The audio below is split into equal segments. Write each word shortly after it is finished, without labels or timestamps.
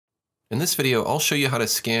In this video, I'll show you how to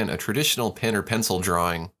scan a traditional pen or pencil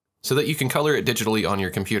drawing so that you can color it digitally on your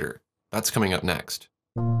computer. That's coming up next.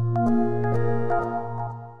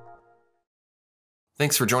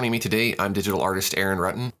 Thanks for joining me today. I'm digital artist Aaron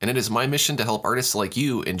Rutten, and it is my mission to help artists like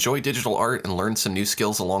you enjoy digital art and learn some new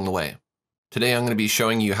skills along the way. Today I'm going to be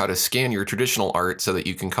showing you how to scan your traditional art so that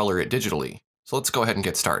you can color it digitally. So let's go ahead and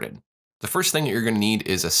get started. The first thing that you're going to need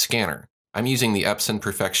is a scanner. I'm using the Epson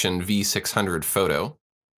Perfection V600 Photo.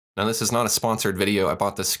 Now this is not a sponsored video. I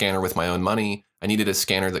bought this scanner with my own money. I needed a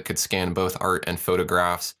scanner that could scan both art and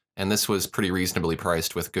photographs, and this was pretty reasonably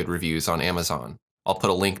priced with good reviews on Amazon. I'll put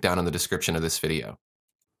a link down in the description of this video.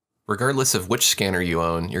 Regardless of which scanner you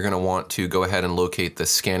own, you're going to want to go ahead and locate the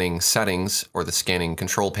scanning settings or the scanning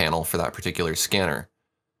control panel for that particular scanner.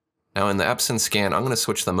 Now in the Epson scan, I'm going to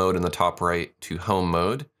switch the mode in the top right to home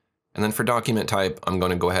mode. And then for document type, I'm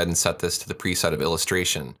going to go ahead and set this to the preset of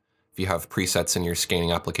illustration. If you have presets in your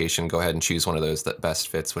scanning application, go ahead and choose one of those that best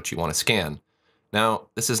fits what you want to scan. Now,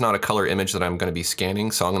 this is not a color image that I'm going to be scanning,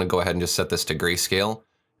 so I'm going to go ahead and just set this to grayscale.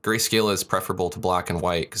 Grayscale is preferable to black and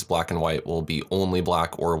white because black and white will be only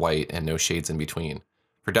black or white and no shades in between.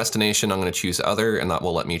 For destination, I'm going to choose other, and that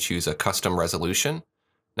will let me choose a custom resolution.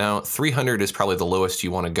 Now, 300 is probably the lowest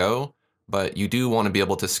you want to go, but you do want to be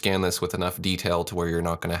able to scan this with enough detail to where you're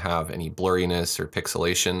not going to have any blurriness or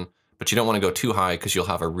pixelation, but you don't want to go too high because you'll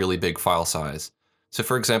have a really big file size. So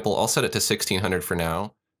for example, I'll set it to 1600 for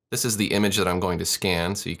now. This is the image that I'm going to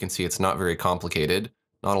scan, so you can see it's not very complicated,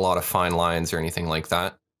 not a lot of fine lines or anything like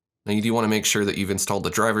that. Now you do want to make sure that you've installed the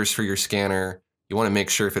drivers for your scanner. You want to make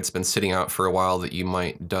sure if it's been sitting out for a while that you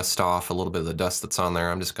might dust off a little bit of the dust that's on there.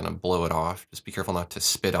 I'm just going to blow it off. Just be careful not to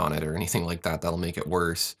spit on it or anything like that. That'll make it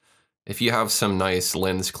worse. If you have some nice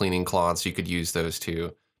lens cleaning cloths, you could use those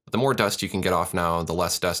too. But the more dust you can get off now, the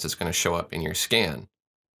less dust is going to show up in your scan.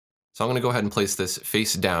 So I'm going to go ahead and place this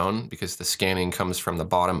face down because the scanning comes from the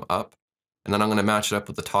bottom up. And then I'm going to match it up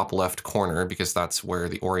with the top left corner because that's where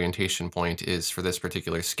the orientation point is for this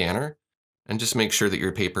particular scanner. And just make sure that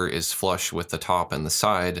your paper is flush with the top and the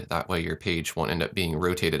side. That way your page won't end up being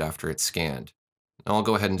rotated after it's scanned. Now I'll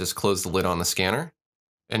go ahead and just close the lid on the scanner.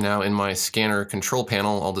 And now in my scanner control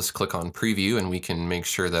panel, I'll just click on preview and we can make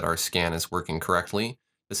sure that our scan is working correctly.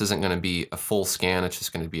 This isn't going to be a full scan, it's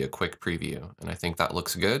just going to be a quick preview. And I think that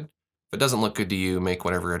looks good. If it doesn't look good to you, make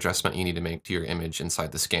whatever adjustment you need to make to your image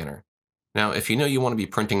inside the scanner. Now, if you know you want to be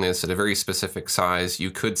printing this at a very specific size,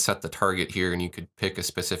 you could set the target here and you could pick a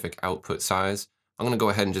specific output size. I'm going to go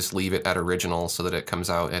ahead and just leave it at original so that it comes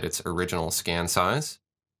out at its original scan size.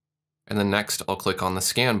 And then next, I'll click on the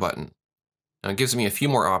scan button. Now it gives me a few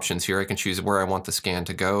more options here. I can choose where I want the scan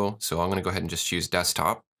to go. So I'm going to go ahead and just choose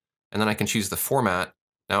desktop. And then I can choose the format.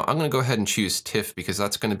 Now I'm going to go ahead and choose TIFF because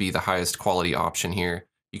that's going to be the highest quality option here.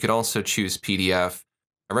 You could also choose PDF.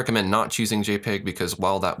 I recommend not choosing JPEG because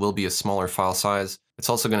while that will be a smaller file size, it's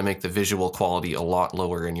also going to make the visual quality a lot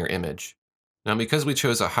lower in your image. Now because we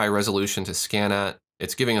chose a high resolution to scan at,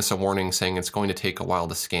 it's giving us a warning saying it's going to take a while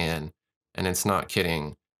to scan. And it's not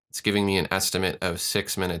kidding. It's giving me an estimate of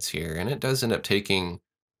 6 minutes here, and it does end up taking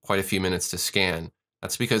quite a few minutes to scan.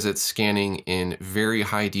 That's because it's scanning in very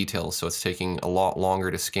high detail, so it's taking a lot longer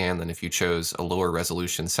to scan than if you chose a lower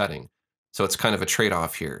resolution setting. So it's kind of a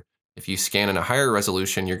trade-off here. If you scan in a higher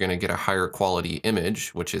resolution, you're going to get a higher quality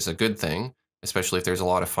image, which is a good thing, especially if there's a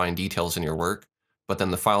lot of fine details in your work. But then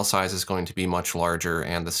the file size is going to be much larger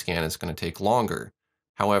and the scan is going to take longer.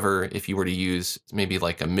 However, if you were to use maybe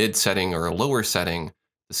like a mid setting or a lower setting,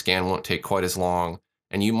 the scan won't take quite as long,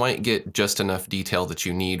 and you might get just enough detail that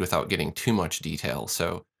you need without getting too much detail.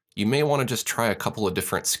 So you may want to just try a couple of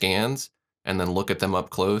different scans and then look at them up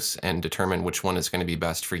close and determine which one is going to be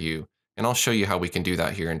best for you. And I'll show you how we can do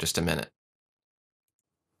that here in just a minute.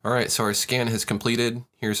 All right, so our scan has completed.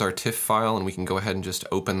 Here's our TIFF file, and we can go ahead and just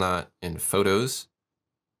open that in Photos.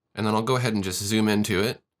 And then I'll go ahead and just zoom into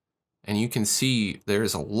it. And you can see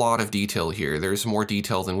there's a lot of detail here. There's more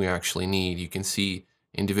detail than we actually need. You can see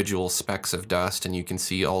individual specks of dust, and you can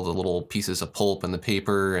see all the little pieces of pulp in the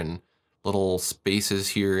paper and little spaces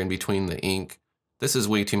here in between the ink. This is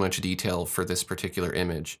way too much detail for this particular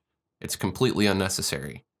image. It's completely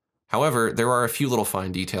unnecessary. However, there are a few little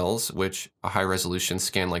fine details which a high resolution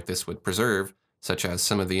scan like this would preserve, such as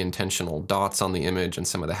some of the intentional dots on the image and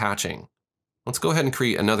some of the hatching. Let's go ahead and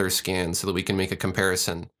create another scan so that we can make a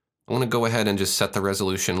comparison. I'm going to go ahead and just set the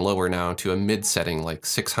resolution lower now to a mid setting like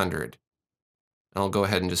 600. And I'll go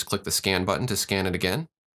ahead and just click the scan button to scan it again.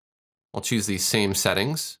 I'll choose these same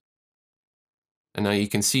settings. And now you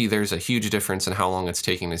can see there's a huge difference in how long it's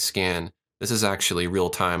taking to scan. This is actually real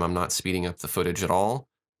time. I'm not speeding up the footage at all.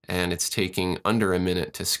 And it's taking under a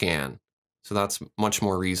minute to scan. So that's much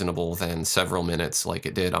more reasonable than several minutes like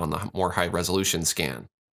it did on the more high resolution scan.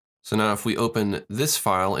 So now if we open this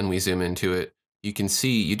file and we zoom into it, you can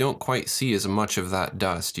see you don't quite see as much of that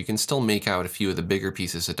dust. You can still make out a few of the bigger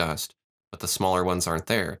pieces of dust, but the smaller ones aren't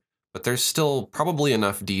there. But there's still probably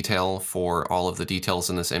enough detail for all of the details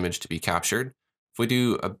in this image to be captured. If we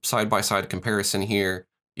do a side-by-side comparison here,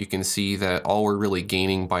 you can see that all we're really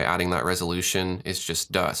gaining by adding that resolution is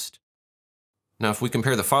just dust. Now, if we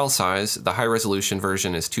compare the file size, the high resolution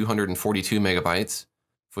version is 242 megabytes.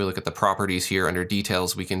 If we look at the properties here under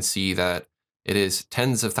details, we can see that it is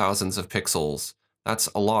tens of thousands of pixels. That's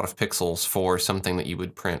a lot of pixels for something that you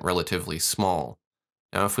would print relatively small.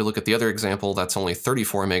 Now, if we look at the other example, that's only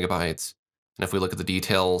 34 megabytes. And if we look at the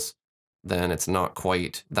details, then it's not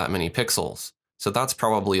quite that many pixels. So that's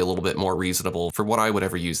probably a little bit more reasonable for what I would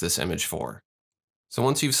ever use this image for. So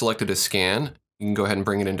once you've selected a scan, you can go ahead and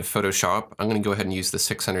bring it into Photoshop. I'm going to go ahead and use the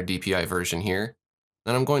 600 dpi version here.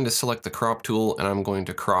 Then I'm going to select the crop tool and I'm going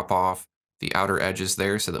to crop off the outer edges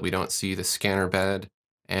there so that we don't see the scanner bed.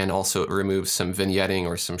 And also it removes some vignetting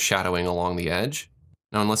or some shadowing along the edge.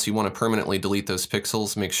 Now, unless you want to permanently delete those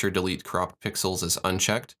pixels, make sure delete cropped pixels is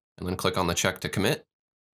unchecked and then click on the check to commit.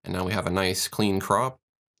 And now we have a nice clean crop.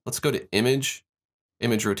 Let's go to image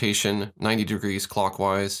rotation 90 degrees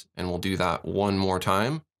clockwise, and we'll do that one more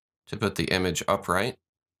time to put the image upright.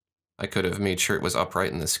 I could have made sure it was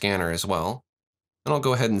upright in the scanner as well. And I'll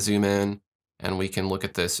go ahead and zoom in and we can look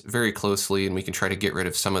at this very closely and we can try to get rid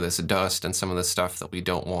of some of this dust and some of the stuff that we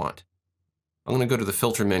don't want. I'm going to go to the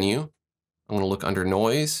filter menu. I'm going to look under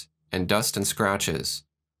noise and dust and scratches.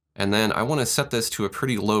 And then I want to set this to a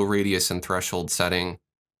pretty low radius and threshold setting.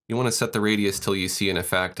 You want to set the radius till you see an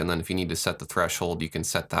effect, and then if you need to set the threshold, you can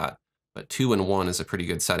set that. But 2 and 1 is a pretty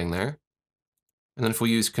good setting there. And then if we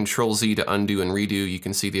use Control-Z to undo and redo, you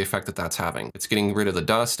can see the effect that that's having. It's getting rid of the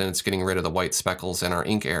dust and it's getting rid of the white speckles in our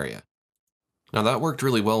ink area. Now that worked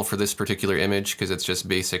really well for this particular image because it's just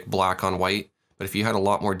basic black on white. But if you had a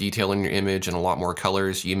lot more detail in your image and a lot more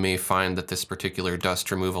colors, you may find that this particular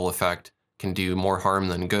dust removal effect can do more harm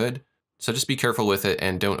than good. So just be careful with it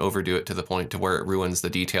and don't overdo it to the point to where it ruins the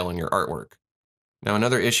detail in your artwork. Now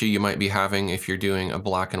another issue you might be having if you're doing a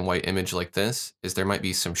black and white image like this is there might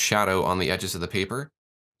be some shadow on the edges of the paper.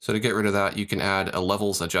 So to get rid of that, you can add a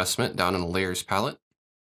levels adjustment down in the layers palette.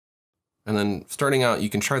 And then starting out, you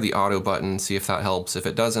can try the auto button, see if that helps. If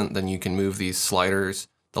it doesn't, then you can move these sliders.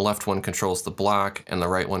 The left one controls the black and the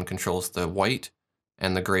right one controls the white,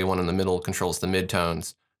 and the gray one in the middle controls the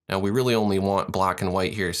midtones. Now we really only want black and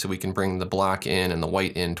white here, so we can bring the black in and the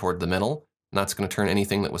white in toward the middle. And that's going to turn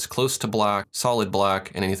anything that was close to black, solid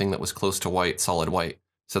black, and anything that was close to white, solid white.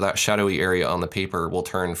 So that shadowy area on the paper will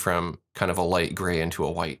turn from kind of a light gray into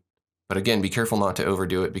a white. But again, be careful not to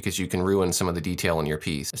overdo it because you can ruin some of the detail in your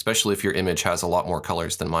piece, especially if your image has a lot more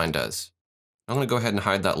colors than mine does. I'm going to go ahead and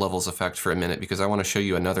hide that levels effect for a minute because I want to show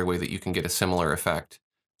you another way that you can get a similar effect.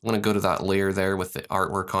 I'm going to go to that layer there with the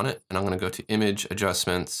artwork on it, and I'm going to go to Image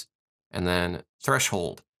Adjustments, and then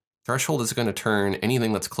Threshold. Threshold is going to turn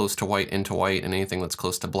anything that's close to white into white and anything that's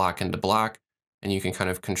close to black into black, and you can kind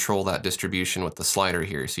of control that distribution with the slider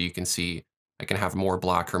here, so you can see I can have more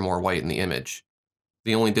black or more white in the image.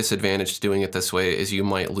 The only disadvantage to doing it this way is you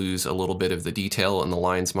might lose a little bit of the detail and the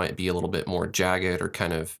lines might be a little bit more jagged or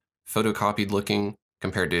kind of photocopied looking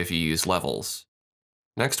compared to if you use levels.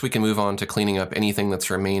 Next, we can move on to cleaning up anything that's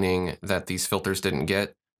remaining that these filters didn't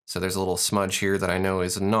get. So there's a little smudge here that I know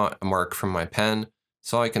is not a mark from my pen.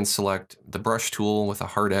 So I can select the brush tool with a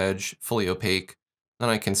hard edge, fully opaque. Then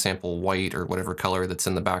I can sample white or whatever color that's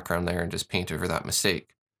in the background there and just paint over that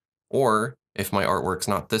mistake. Or if my artwork's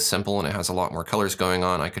not this simple and it has a lot more colors going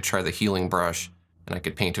on, I could try the healing brush and I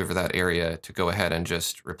could paint over that area to go ahead and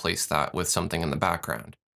just replace that with something in the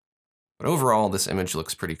background. But overall, this image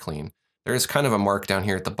looks pretty clean. There is kind of a mark down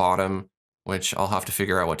here at the bottom, which I'll have to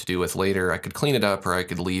figure out what to do with later. I could clean it up or I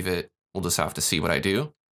could leave it. We'll just have to see what I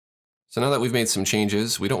do. So now that we've made some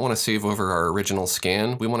changes, we don't want to save over our original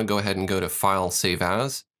scan. We want to go ahead and go to File, Save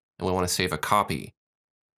As, and we want to save a copy.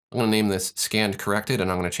 I'm going to name this Scanned Corrected,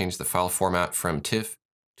 and I'm going to change the file format from TIFF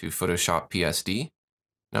to Photoshop PSD.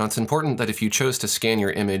 Now it's important that if you chose to scan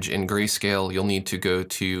your image in grayscale, you'll need to go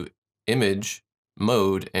to Image,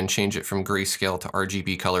 Mode, and change it from grayscale to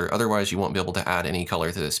RGB color. Otherwise, you won't be able to add any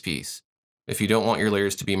color to this piece. If you don't want your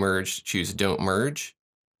layers to be merged, choose Don't Merge.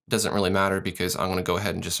 It doesn't really matter because I'm going to go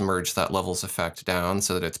ahead and just merge that levels effect down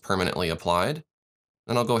so that it's permanently applied.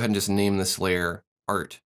 Then I'll go ahead and just name this layer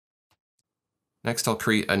Art. Next, I'll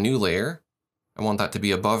create a new layer. I want that to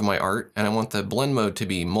be above my art, and I want the blend mode to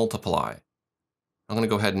be multiply. I'm going to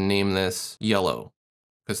go ahead and name this Yellow.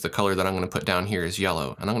 because the color that I'm going to put down here is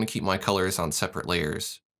yellow, and I'm going to keep my colors on separate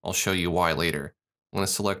layers. I'll show you why later. I'm going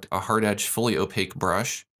to select a hard edge fully opaque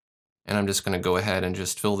brush, and I'm just going to go ahead and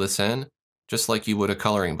just fill this in, just like you would a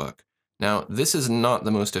coloring book. Now, this is not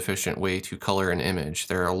the most efficient way to color an image.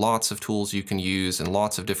 There are lots of tools you can use and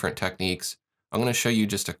lots of different techniques. I'm going to show you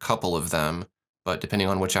just a couple of them, but depending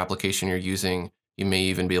on which application you're using, you may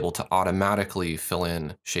even be able to automatically fill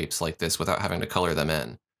in shapes like this without having to color them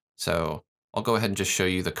in. So I'll go ahead and just show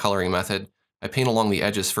you the coloring method. I paint along the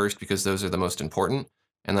edges first because those are the most important,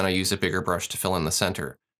 and then I use a bigger brush to fill in the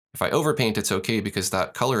center. If I overpaint, it's okay because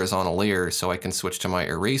that color is on a layer, so I can switch to my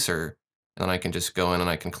eraser, and then I can just go in and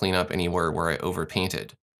I can clean up anywhere where I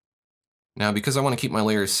overpainted. Now, because I want to keep my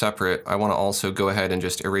layers separate, I want to also go ahead and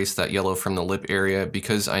just erase that yellow from the lip area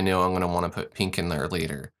because I know I'm going to want to put pink in there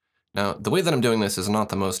later. Now, the way that I'm doing this is not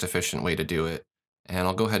the most efficient way to do it, and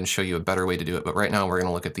I'll go ahead and show you a better way to do it, but right now we're going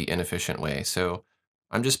to look at the inefficient way. So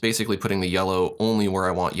I'm just basically putting the yellow only where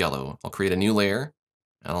I want yellow. I'll create a new layer,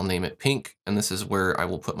 and I'll name it pink, and this is where I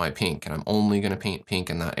will put my pink, and I'm only going to paint pink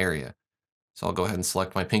in that area. So I'll go ahead and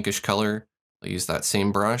select my pinkish color, I'll use that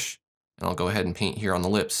same brush, and I'll go ahead and paint here on the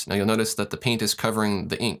lips. Now you'll notice that the paint is covering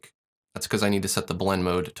the ink. That's because I need to set the blend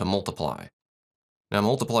mode to multiply. Now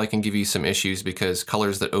multiply can give you some issues because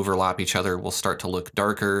colors that overlap each other will start to look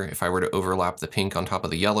darker. If I were to overlap the pink on top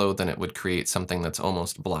of the yellow, then it would create something that's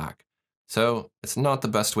almost black. So it's not the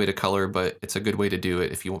best way to color, but it's a good way to do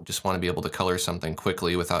it if you just want to be able to color something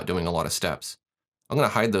quickly without doing a lot of steps. I'm going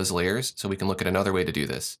to hide those layers so we can look at another way to do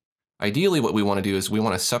this. Ideally, what we want to do is we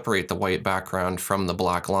want to separate the white background from the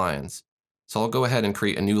black lines. So I'll go ahead and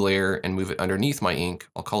create a new layer and move it underneath my ink.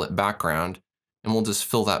 I'll call it background, and we'll just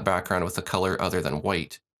fill that background with a color other than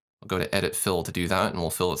white. I'll go to Edit Fill to do that, and we'll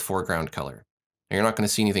fill with foreground color. Now you're not going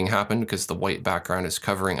to see anything happen because the white background is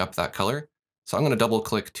covering up that color. So I'm going to double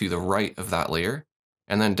click to the right of that layer,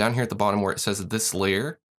 and then down here at the bottom where it says this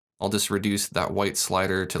layer, I'll just reduce that white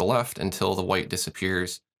slider to the left until the white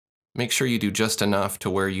disappears. Make sure you do just enough to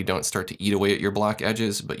where you don't start to eat away at your black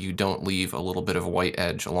edges, but you don't leave a little bit of a white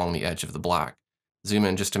edge along the edge of the black. Zoom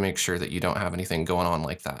in just to make sure that you don't have anything going on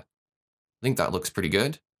like that. I think that looks pretty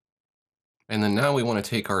good. And then now we want to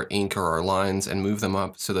take our ink or our lines and move them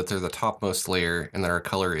up so that they're the topmost layer and that our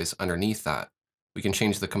color is underneath that. We can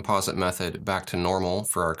change the composite method back to normal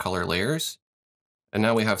for our color layers. And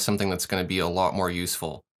now we have something that's going to be a lot more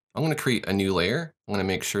useful. I'm going to create a new layer. I'm going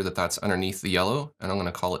to make sure that that's underneath the yellow, and I'm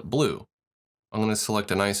going to call it blue. I'm going to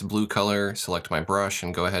select a nice blue color, select my brush,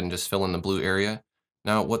 and go ahead and just fill in the blue area.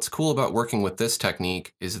 Now, what's cool about working with this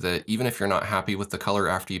technique is that even if you're not happy with the color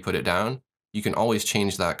after you put it down, you can always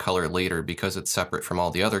change that color later because it's separate from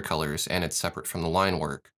all the other colors and it's separate from the line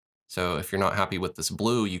work. So if you're not happy with this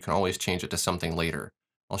blue, you can always change it to something later.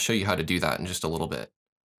 I'll show you how to do that in just a little bit.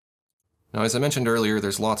 Now, as I mentioned earlier,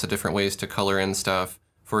 there's lots of different ways to color in stuff.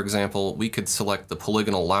 For example, we could select the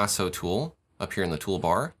polygonal lasso tool up here in the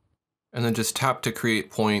toolbar, and then just tap to create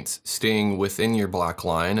points staying within your black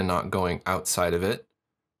line and not going outside of it.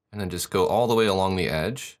 And then just go all the way along the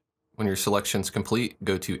edge. When your selection's complete,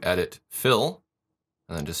 go to Edit, Fill,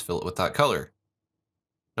 and then just fill it with that color.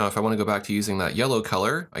 Now, if I want to go back to using that yellow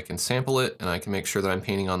color, I can sample it and I can make sure that I'm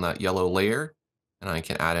painting on that yellow layer, and I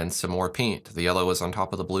can add in some more paint. The yellow is on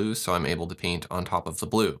top of the blue, so I'm able to paint on top of the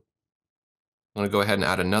blue. I'm going to go ahead and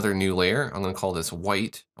add another new layer. I'm going to call this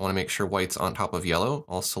white. I want to make sure white's on top of yellow.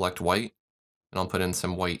 I'll select white, and I'll put in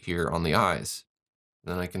some white here on the eyes.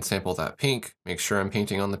 Then I can sample that pink, make sure I'm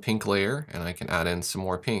painting on the pink layer, and I can add in some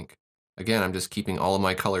more pink. Again, I'm just keeping all of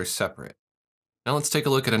my colors separate. Now let's take a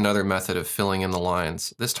look at another method of filling in the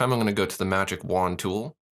lines. This time I'm going to go to the Magic Wand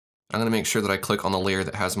tool. I'm going to make sure that I click on the layer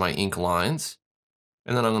that has my ink lines.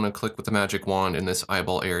 And then I'm going to click with the magic wand in this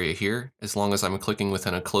eyeball area here. As long as I'm clicking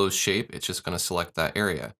within a closed shape, it's just going to select that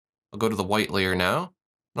area. I'll go to the white layer now,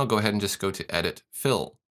 and I'll go ahead and just go to Edit,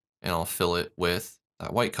 Fill, and I'll fill it with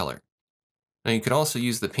that white color. Now you could also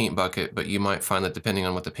use the paint bucket, but you might find that depending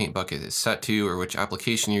on what the paint bucket is set to or which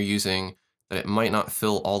application you're using, that it might not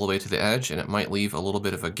fill all the way to the edge, and it might leave a little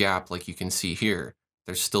bit of a gap like you can see here.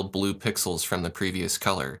 There's still blue pixels from the previous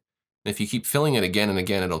color. And if you keep filling it again and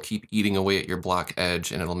again, it'll keep eating away at your black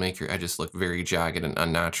edge and it'll make your edges look very jagged and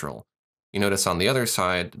unnatural. You notice on the other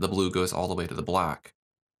side, the blue goes all the way to the black.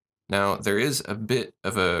 Now, there is a bit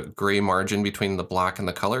of a gray margin between the black and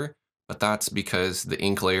the color, but that's because the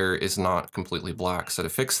ink layer is not completely black. So to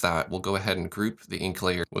fix that, we'll go ahead and group the ink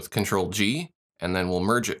layer with Control G, and then we'll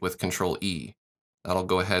merge it with Control E. That'll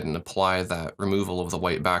go ahead and apply that removal of the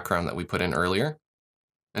white background that we put in earlier.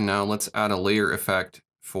 And now let's add a layer effect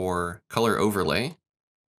for color overlay,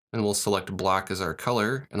 and we'll select black as our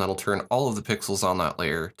color, and that'll turn all of the pixels on that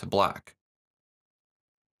layer to black.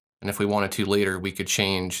 And if we wanted to later, we could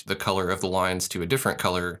change the color of the lines to a different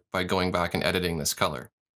color by going back and editing this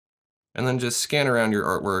color. And then just scan around your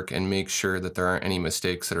artwork and make sure that there aren't any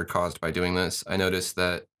mistakes that are caused by doing this. I noticed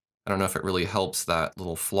that, I don't know if it really helps, that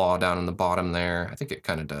little flaw down in the bottom there. I think it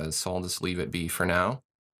kind of does, so I'll just leave it be for now.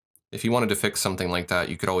 If you wanted to fix something like that,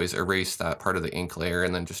 you could always erase that part of the ink layer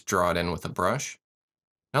and then just draw it in with a brush.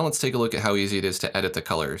 Now let's take a look at how easy it is to edit the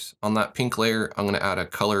colors. On that pink layer, I'm going to add a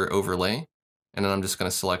color overlay, and then I'm just going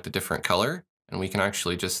to select a different color, and we can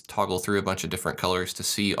actually just toggle through a bunch of different colors to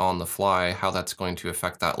see on the fly how that's going to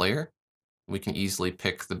affect that layer. We can easily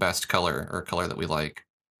pick the best color, or color that we like.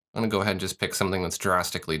 I'm going to go ahead and just pick something that's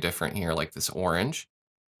drastically different here, like this orange.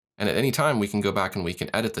 And at any time, we can go back and we can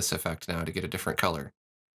edit this effect now to get a different color.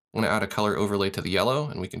 I'm going to add a color overlay to the yellow,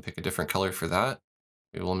 and we can pick a different color for that.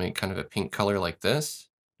 We will make kind of a pink color like this.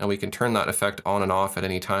 Now we can turn that effect on and off at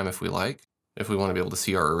any time if we like. If we want to be able to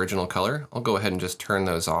see our original color, I'll go ahead and just turn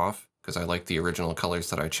those off because I like the original colors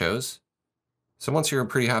that I chose. So once you're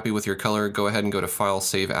pretty happy with your color, go ahead and go to File,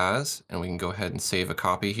 Save As, and we can go ahead and save a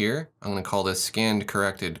copy here. I'm going to call this Scanned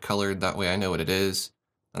Corrected Colored, that way I know what it is,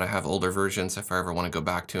 and I have older versions if I ever want to go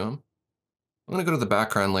back to them. I'm going to go to the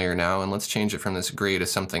background layer now, and let's change it from this gray to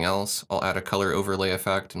something else. I'll add a color overlay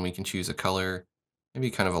effect, and we can choose a color. Maybe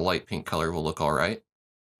kind of a light pink color will look all right.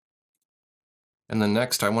 And then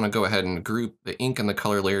next, I want to go ahead and group the ink and the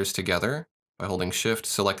color layers together by holding Shift,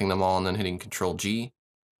 selecting them all, and then hitting Control-G.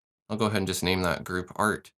 I'll go ahead and just name that group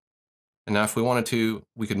Art. And now if we wanted to,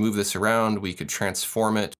 we could move this around. We could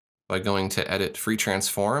transform it by going to Edit, Free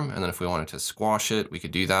Transform. And then if we wanted to squash it, we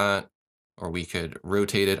could do that. Or we could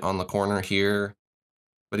rotate it on the corner here.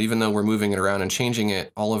 But even though we're moving it around and changing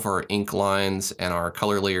it, all of our ink lines and our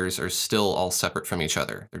color layers are still all separate from each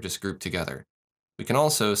other. They're just grouped together. We can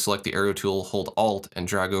also select the arrow tool, hold Alt, and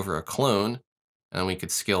drag over a clone, and we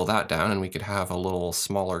could scale that down, and we could have a little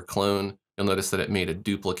smaller clone. You'll notice that it made a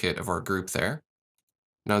duplicate of our group there.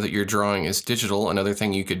 Now that your drawing is digital, another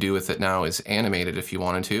thing you could do with it now is animate it if you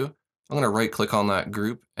wanted to. I'm going to right-click on that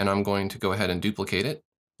group, and I'm going to go ahead and duplicate it,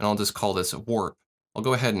 and I'll just call this Warp. I'll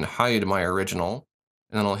go ahead and hide my original,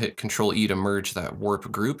 and then I'll hit Control-E to merge that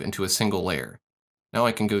warp group into a single layer. Now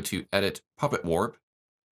I can go to Edit, Puppet Warp,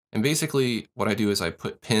 and basically what I do is I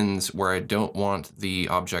put pins where I don't want the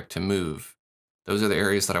object to move. Those are the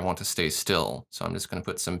areas that I want to stay still. So I'm just going to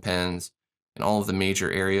put some pins in all of the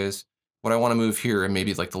major areas. What I want to move here are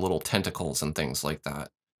maybe like the little tentacles and things like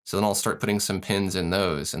that. So then I'll start putting some pins in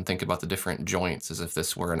those and think about the different joints as if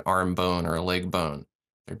this were an arm bone or a leg bone.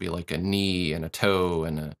 There'd be like a knee and a toe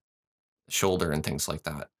and a shoulder and things like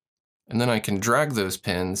that. And then I can drag those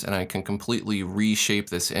pins and I can completely reshape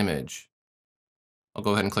this image. I'll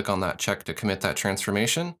go ahead and click on that check to commit that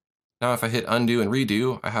transformation. Now if I hit undo and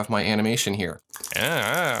redo, I have my animation here.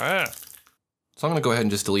 So I'm going to go ahead and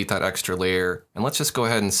just delete that extra layer, and let's just go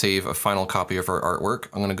ahead and save a final copy of our artwork.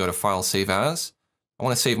 I'm going to go to File, Save As. I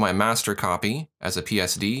want to save my master copy as a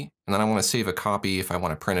PSD, and then I want to save a copy if I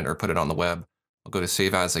want to print it or put it on the web. I'll go to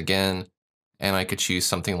Save As again, and I could choose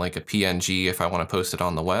something like a PNG if I want to post it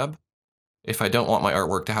on the web. If I don't want my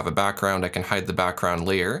artwork to have a background, I can hide the background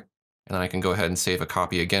layer. And then I can go ahead and save a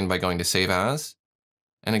copy again by going to Save As.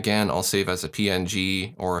 And again, I'll save as a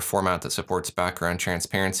PNG or a format that supports background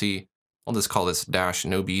transparency. I'll just call this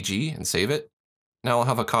 -nobg and save it. Now I'll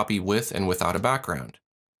have a copy with and without a background.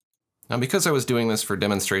 Now because I was doing this for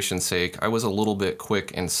demonstration's sake, I was a little bit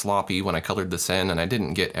quick and sloppy when I colored this in, and I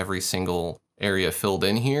didn't get every single area filled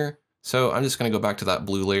in here. So I'm just going to go back to that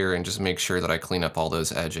blue layer and just make sure that I clean up all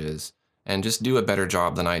those edges. And just do a better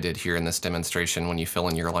job than I did here in this demonstration when you fill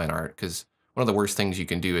in your line art, because one of the worst things you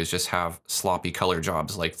can do is just have sloppy color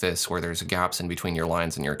jobs like this where there's gaps in between your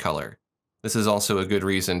lines and your color. This is also a good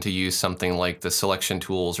reason to use something like the selection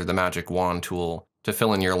tools or the magic wand tool to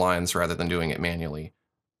fill in your lines rather than doing it manually.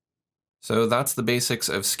 So that's the basics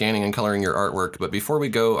of scanning and coloring your artwork, but before we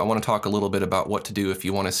go, I want to talk a little bit about what to do if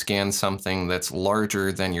you want to scan something that's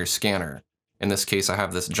larger than your scanner. In this case, I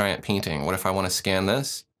have this giant painting. What if I want to scan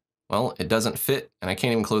this? Well, it doesn't fit, and I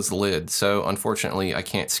can't even close the lid, so unfortunately I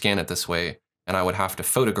can't scan it this way, and I would have to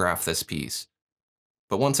photograph this piece.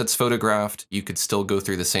 But once it's photographed, you could still go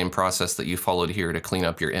through the same process that you followed here to clean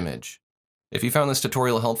up your image. If you found this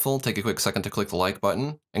tutorial helpful, take a quick second to click the like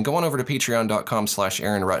button, and go on over to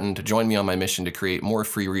patreon.com/AaronRutton to join me on my mission to create more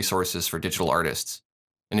free resources for digital artists.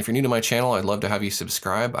 And if you're new to my channel, I'd love to have you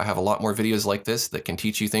subscribe. I have a lot more videos like this that can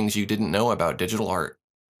teach you things you didn't know about digital art.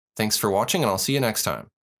 Thanks for watching, and I'll see you next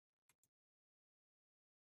time.